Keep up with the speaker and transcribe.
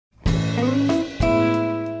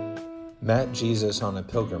Met Jesus on a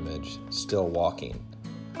pilgrimage, still walking.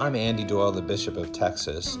 I'm Andy Doyle, the Bishop of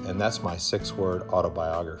Texas, and that's my 6-word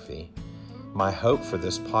autobiography. My hope for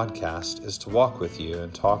this podcast is to walk with you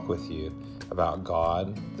and talk with you about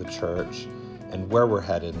God, the church, and where we're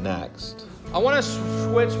headed next. I want to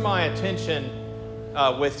switch my attention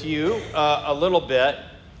with you a little bit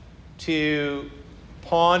to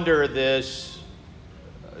ponder this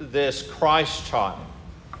Christ child.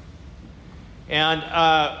 And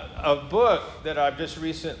a book that I've just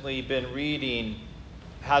recently been reading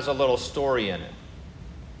has a little story in it,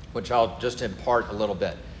 which I'll just impart a little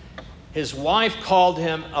bit. His wife called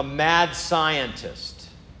him a mad scientist.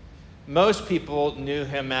 Most people knew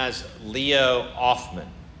him as Leo Hoffman.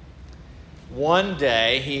 One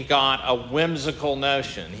day, he got a whimsical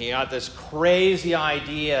notion. He got this crazy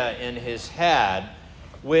idea in his head,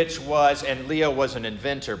 which was, and Leo was an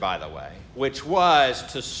inventor, by the way, which was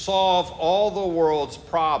to solve all the world's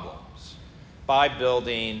problems by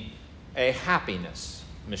building a happiness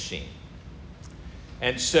machine.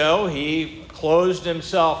 And so he closed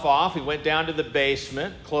himself off. He went down to the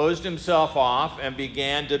basement, closed himself off, and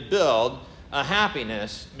began to build a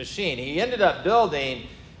happiness machine. He ended up building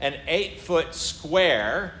an 8-foot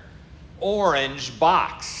square orange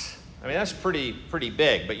box. I mean, that's pretty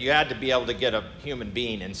big, but you had to be able to get a human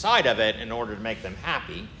being inside of it in order to make them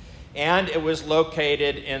happy. And it was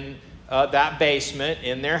located in that basement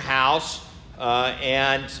in their house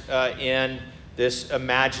and in this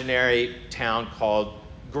imaginary town called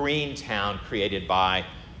Greentown, created by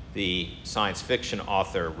the science fiction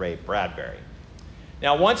author Ray Bradbury.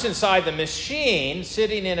 Now, once inside the machine,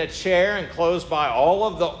 sitting in a chair and closed by all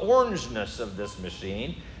of the orangeness of this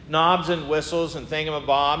machine, knobs and whistles and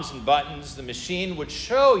thingamabobs and buttons, the machine would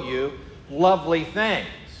show you lovely things,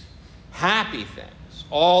 happy things,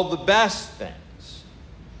 all the best things.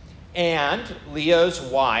 And Leo's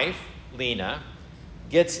wife, Lena,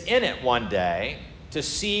 gets in it one day to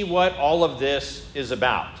see what all of this is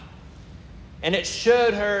about. And it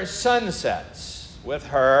showed her sunsets with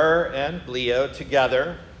her and Leo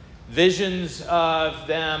together, visions of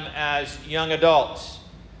them as young adults,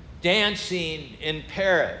 dancing in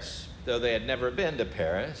Paris, though they had never been to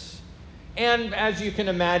Paris. And as you can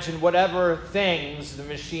imagine, whatever things the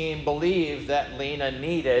machine believed that Lena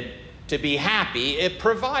needed to be happy, it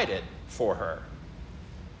provided for her.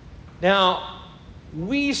 Now,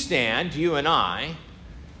 we stand, you and I,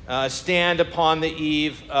 stand upon the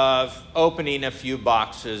eve of opening a few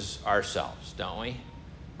boxes ourselves, don't we?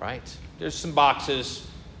 Right? There's some boxes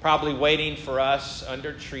probably waiting for us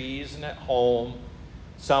under trees and at home.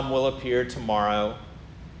 Some will appear tomorrow.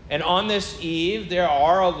 And on this eve, there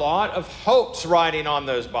are a lot of hopes riding on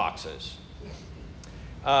those boxes.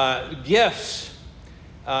 Gifts.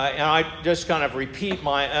 And I just kind of repeat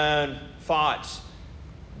my own thoughts.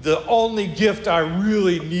 The only gift I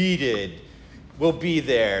really needed will be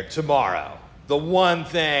there tomorrow. The one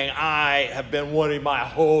thing I have been wanting my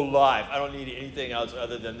whole life. I don't need anything else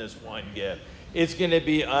other than this one gift. It's going to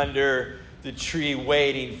be under the tree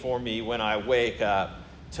waiting for me when I wake up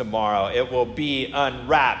tomorrow. It will be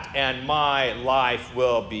unwrapped and my life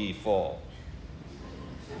will be full.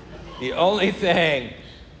 The only thing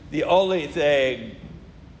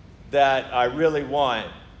that I really want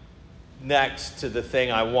next to the thing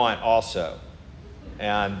I want also,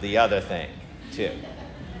 and the other thing too.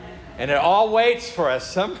 And it all waits for us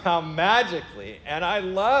somehow magically. And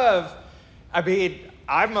I'm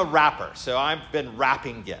a wrapper, so I've been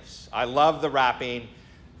wrapping gifts. I love the wrapping.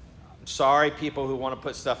 Sorry, people who want to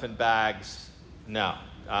put stuff in bags. No.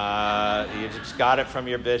 You just got it from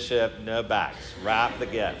your bishop, no bags. Wrap the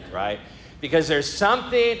gift, right? Because there's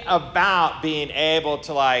something about being able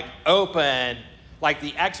to open,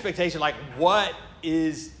 the expectation, what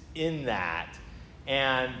is in that?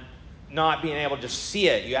 And not being able to just see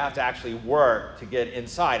it. You have to actually work to get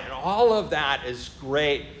inside. And all of that is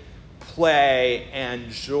great play and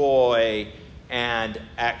joy and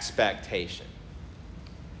expectation.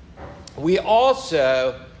 We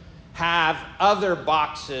also have other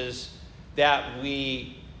boxes that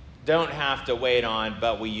we don't have to wait on,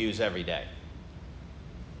 but we use every day.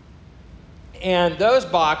 And those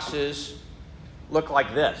boxes look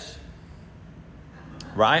like this,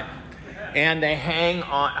 right? And they hang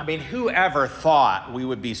on. Whoever thought we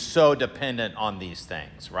would be so dependent on these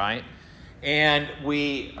things, right? And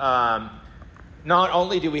we, not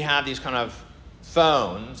only do we have these kind of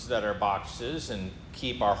phones that are boxes and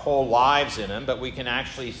keep our whole lives in them, but we can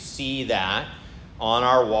actually see that on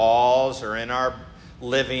our walls or in our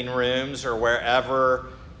living rooms or wherever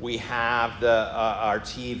we have our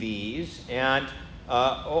TVs and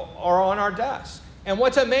or on our desk. And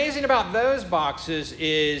what's amazing about those boxes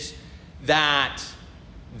is that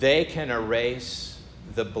they can erase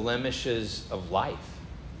the blemishes of life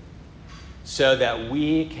so that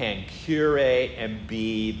we can curate and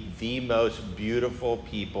be the most beautiful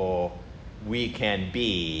people we can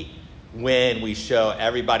be when we show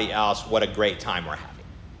everybody else what a great time we're having,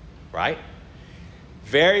 right?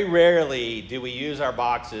 Very rarely do we use our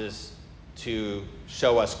boxes to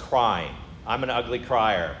show us crying. I'm an ugly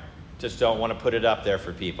crier. Just don't want to put it up there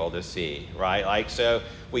for people to see, right? Like, so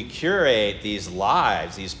we curate these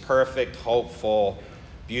lives, these perfect, hopeful,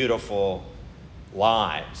 beautiful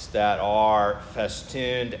lives that are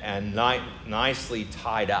festooned and nicely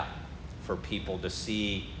tied up for people to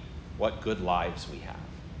see what good lives we have.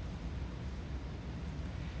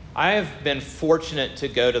 I have been fortunate to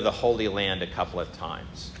go to the Holy Land a couple of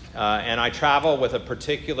times. And I travel with a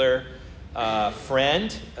particular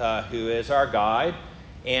friend who is our guide.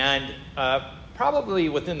 And probably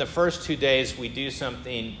within the first 2 days, we do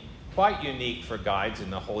something quite unique for guides in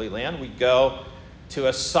the Holy Land. We go to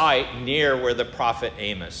a site near where the prophet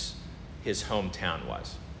Amos, his hometown,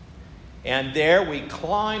 was. And there we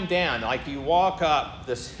climb down, like you walk up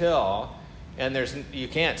this hill, and you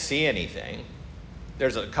can't see anything.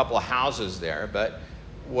 There's a couple of houses there, but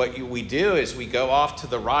what we do is we go off to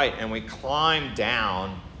the right and we climb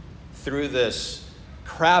down through this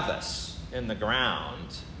crevice in the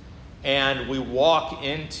ground, and we walk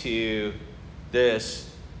into this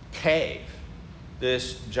cave,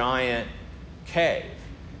 this giant cave.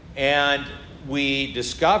 And we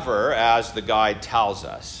discover, as the guide tells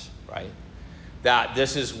us, right, that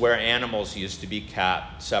this is where animals used to be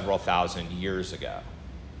kept several thousand years ago.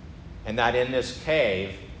 And that in this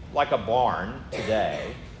cave, like a barn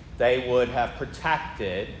today, they would have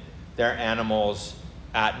protected their animals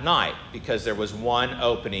at night because there was one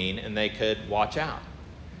opening and they could watch out.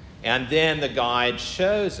 And then the guide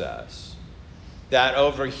shows us that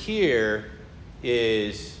over here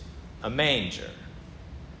is a manger.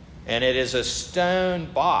 And it is a stone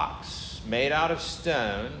box made out of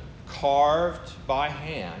stone, carved by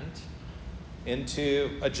hand into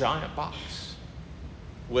a giant box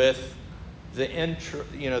with the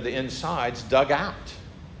insides dug out.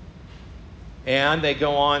 And they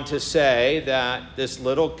go on to say that this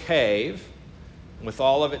little cave, with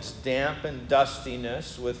all of its damp and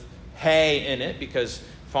dustiness, with hay in it, because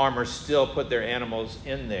farmers still put their animals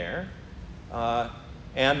in there,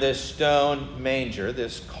 and this stone manger,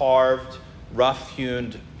 this carved,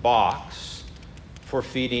 rough-hewn box for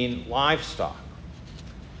feeding livestock.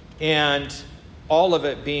 And all of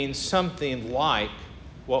it being something like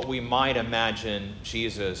what we might imagine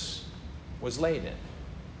Jesus was laid in.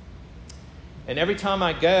 And every time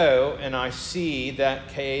I go and I see that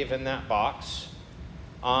cave and that box,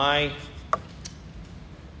 I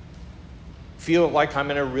feel like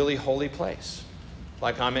I'm in a really holy place,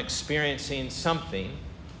 like I'm experiencing something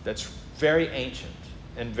that's very ancient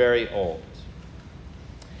and very old.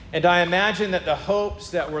 And I imagine that the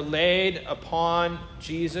hopes that were laid upon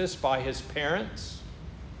Jesus by his parents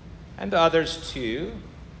and others too,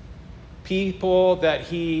 people that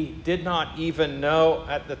he did not even know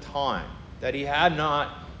at the time, that he had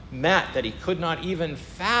not met, that he could not even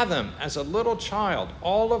fathom as a little child,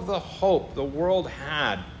 all of the hope the world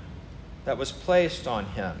had that was placed on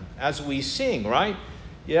him. As we sing, right?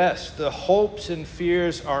 Yes, the hopes and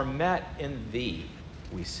fears are met in thee,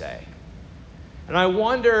 we say. And I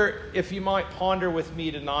wonder if you might ponder with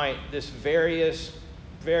me tonight this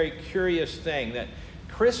very curious thing, that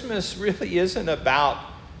Christmas really isn't about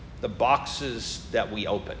the boxes that we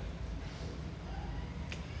open,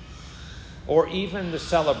 or even the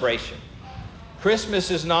celebration.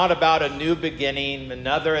 Christmas is not about a new beginning,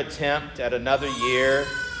 another attempt at another year,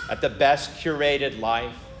 at the best curated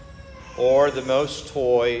life, or the most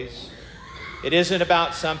toys. It isn't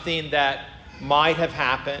about something that might have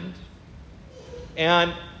happened.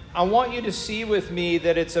 And I want you to see with me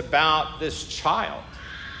that it's about this child,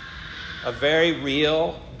 a very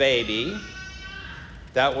real baby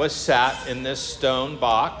that was sat in this stone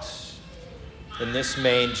box, in this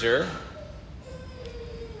manger,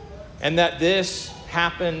 and that this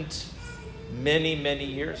happened many, many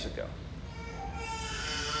years ago.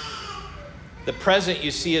 The present,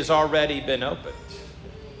 you see, has already been opened.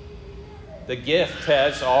 The gift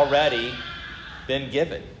has already been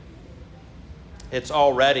given. It's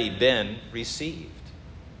already been received.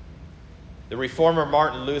 The reformer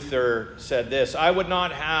Martin Luther said this: "I would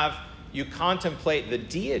not have you contemplate the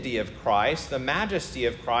deity of Christ, the majesty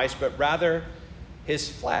of Christ, but rather his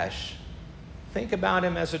flesh. Think about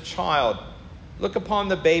him as a child. Look upon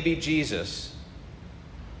the baby Jesus.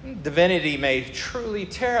 Divinity may truly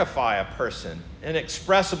terrify a person.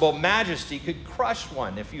 Inexpressible majesty could crush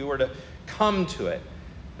one if you were to come to it.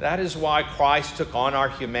 That is why Christ took on our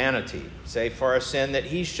humanity, save for our sin, that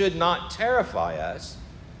he should not terrify us,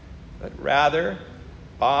 but rather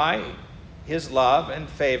by his love and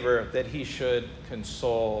favor that he should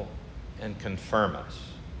console and confirm us.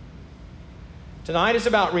 Tonight is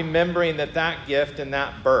about remembering that gift and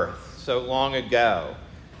that birth so long ago.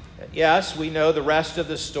 Yes, we know the rest of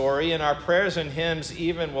the story, and our prayers and hymns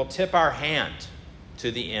even will tip our hand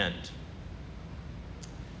to the end.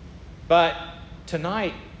 But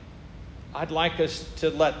tonight, I'd like us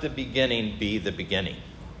to let the beginning be the beginning.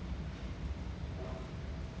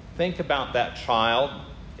 Think about that child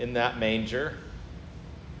in that manger.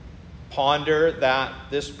 Ponder that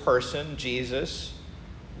this person, Jesus,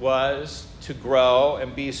 was to grow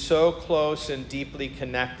and be so close and deeply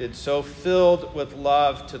connected, so filled with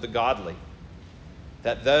love to the godly,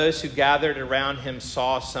 that those who gathered around him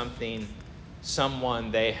saw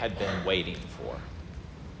someone they had been waiting for.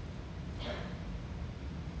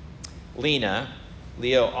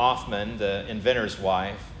 Leo Hoffman, the inventor's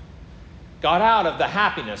wife, got out of the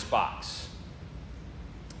happiness box,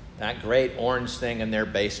 that great orange thing in their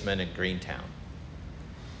basement in Greentown.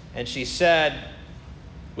 And she said,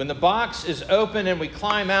 when the box is open and we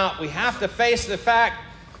climb out, we have to face the fact,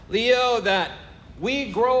 Leo, that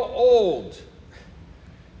we grow old.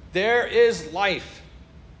 There is life.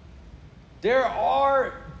 There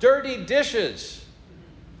are dirty dishes.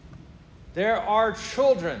 There are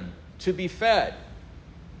children to be fed.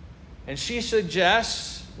 And she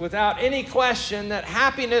suggests, without any question, that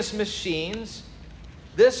happiness machines,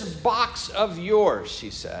 this box of yours, she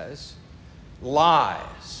says,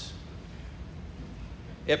 lies.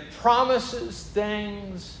 It promises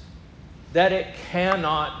things that it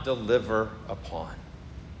cannot deliver upon.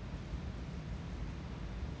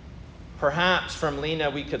 Perhaps from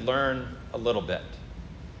Lena we could learn a little bit.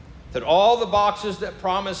 That all the boxes that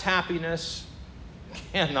promise happiness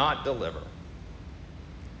cannot deliver.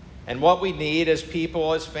 And what we need as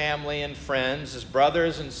people, as family and friends, as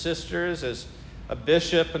brothers and sisters, as a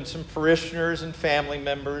bishop and some parishioners and family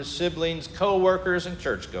members, siblings, co-workers and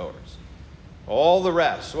churchgoers, all the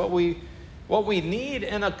rest. What we need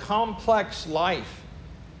in a complex life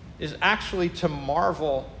is actually to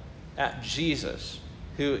marvel at Jesus,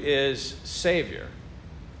 who is Savior,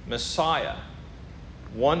 Messiah,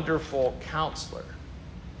 Wonderful Counselor,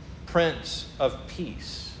 Prince of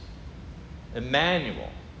Peace,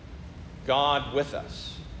 Emmanuel, God with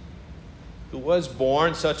us, who was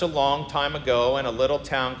born such a long time ago in a little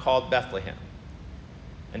town called Bethlehem,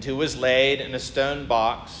 and who was laid in a stone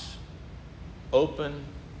box open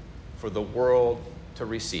for the world to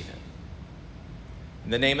receive him.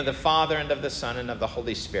 In the name of the Father, and of the Son, and of the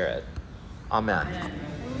Holy Spirit. Amen.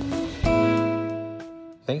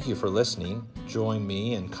 Thank you for listening. Join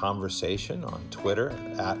me in conversation on Twitter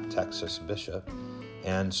 @TexasBishop,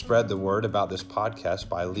 and spread the word about this podcast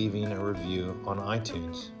by leaving a review on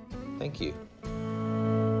iTunes. Thank you.